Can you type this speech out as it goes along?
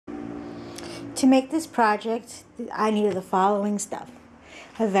To make this project, I needed the following stuff.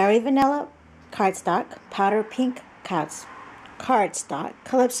 A very vanilla cardstock, powder pink cardstock,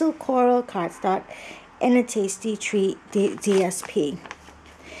 Calypso coral cardstock, and a Tasty Treat DSP.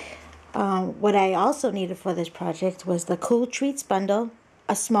 What I also needed for this project was the Cool Treats bundle,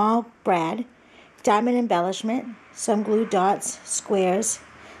 a small brad, diamond embellishment, some glue dots, squares,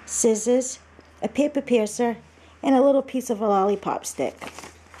 scissors, a paper piercer, and a little piece of a lollipop stick.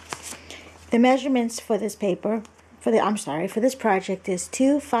 The measurements for this paper, for this project is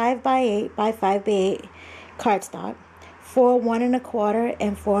 2 5x8 by 5x8 cardstock, 4 1 1/4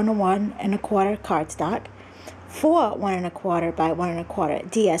 and 4 1 1/4 cardstock, 4 1 1/4 by 1 1/4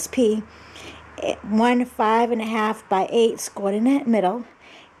 DSP, 1 5 1/2 by 8 scored in the middle,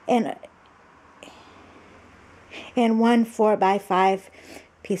 and 1 4 by 5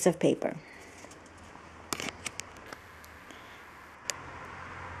 piece of paper.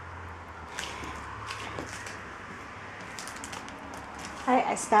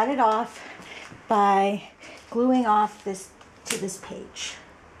 I started off by gluing off this to this page.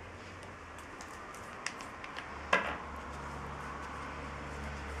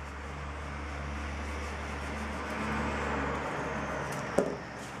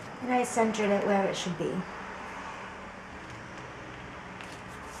 And I centered it where it should be.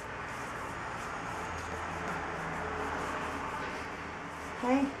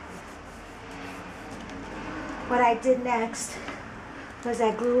 Okay. What I did next was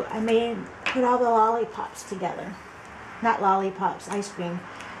put all the lollipops together. Not lollipops, ice cream.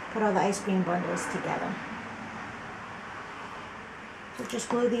 Put all the ice cream bundles together. So just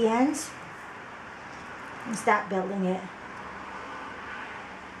glue the ends and start building it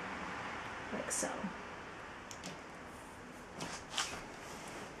like so.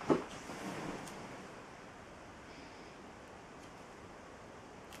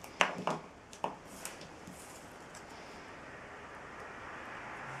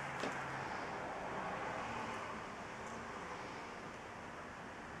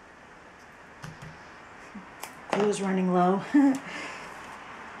 Glue is running low.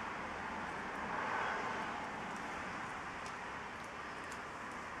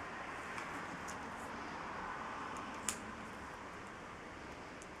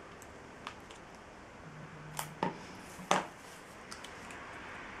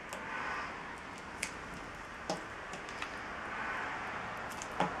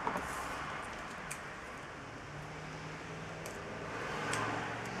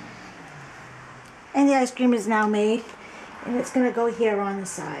 And the ice cream is now made, and it's going to go here on the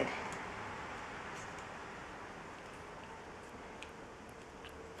side.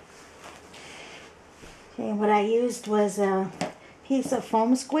 Okay, and what I used was a piece of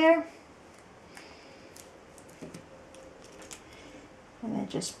foam square. And I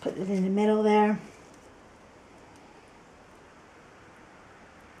just put it in the middle there.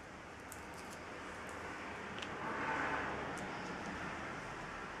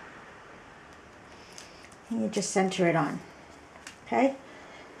 And you just center it on. Okay?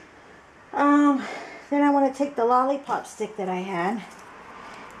 Then I want to take the lollipop stick that I had,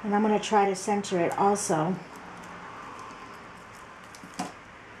 and I'm going to try to center it also.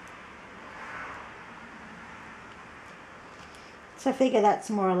 So I figure that's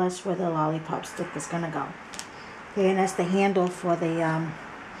more or less where the lollipop stick is going to go. Okay, and that's the handle for the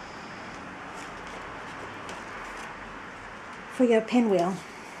for your pinwheel.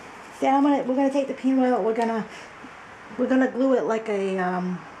 Then we're gonna take the pinwheel. We're gonna glue it like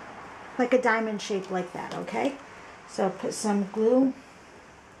a diamond shape like that. Okay. So put some glue.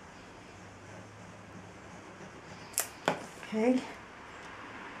 Okay.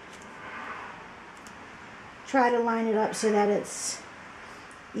 Try to line it up so that it's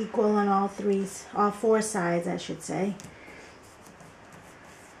equal on all four sides, I should say.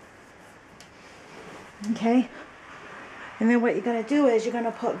 Okay. And then what you're going to do is you're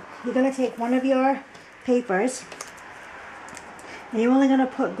going to take one of your papers, and you're only going to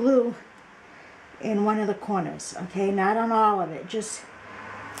put glue in one of the corners, okay? Not on all of it, just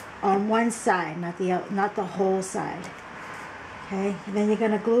on one side, not the whole side. Okay? And then you're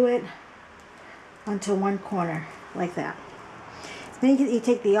going to glue it onto one corner like that. Then you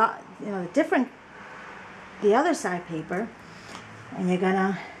take the other side paper, and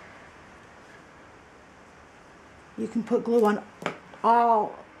you can put glue on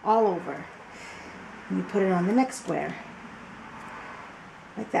all over. And you put it on the next square.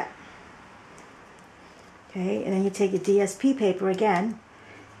 Like that. Okay, and then you take your DSP paper again.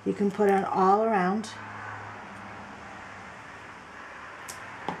 You can put it all around.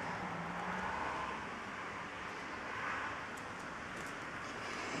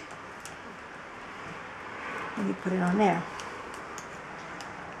 And you put it on there.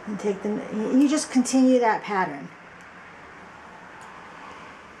 And take them, you just continue that pattern.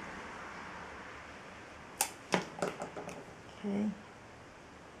 Okay.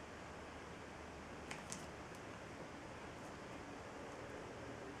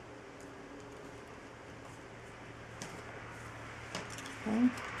 Okay.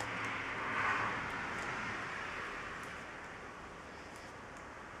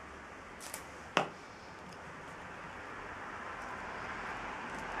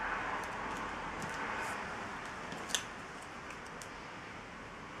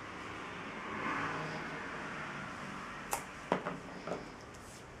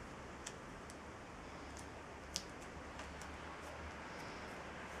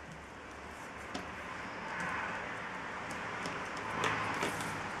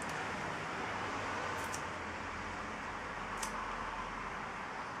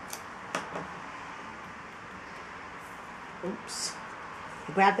 Oops.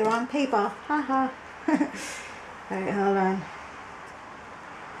 I grabbed the wrong paper. Haha. Alright, hold on.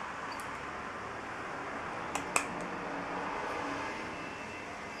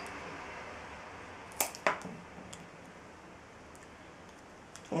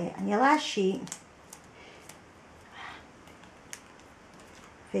 Okay, on your last sheet,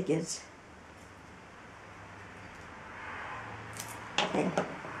 figures. Okay.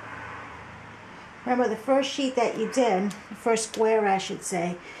 Remember the first sheet that you did, the first square I should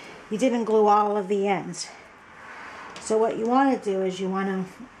say, you didn't glue all of the ends. So what you want to do is you want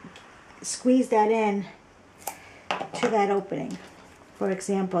to squeeze that in to that opening. For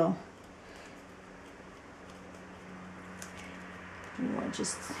example, you want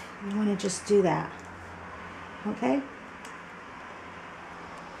to just do that. Okay?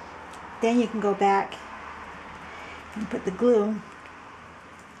 Then you can go back and put the glue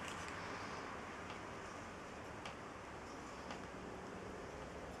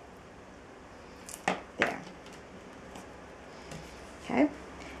there. Okay?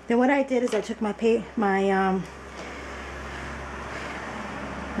 Then what I did is I took my piercer,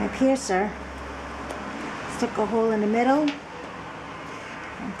 stuck a hole in the middle,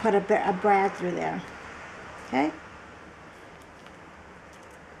 and put a brad through there. Okay?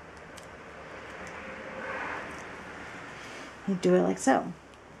 You do it like so.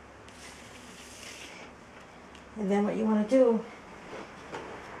 And then what you want to do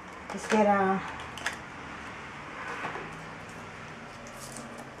is get a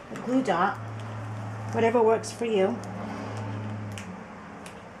glue dot, whatever works for you.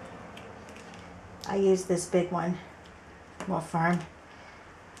 I use this big one, more firm.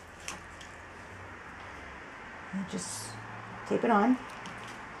 And just tape it on.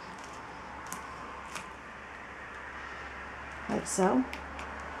 Like so.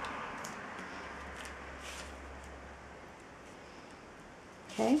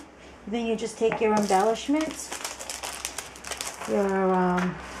 Okay, and then you just take your embellishments, your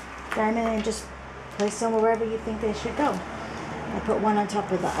diamond, and just place them wherever you think they should go. I put one on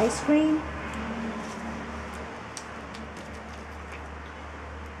top of the ice cream.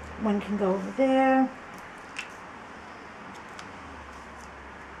 One can go over there.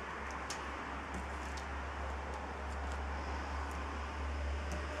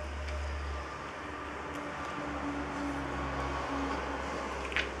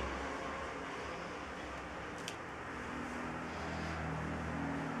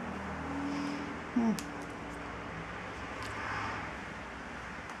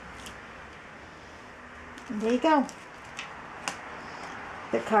 And there you go.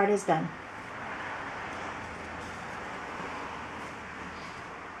 The card is done.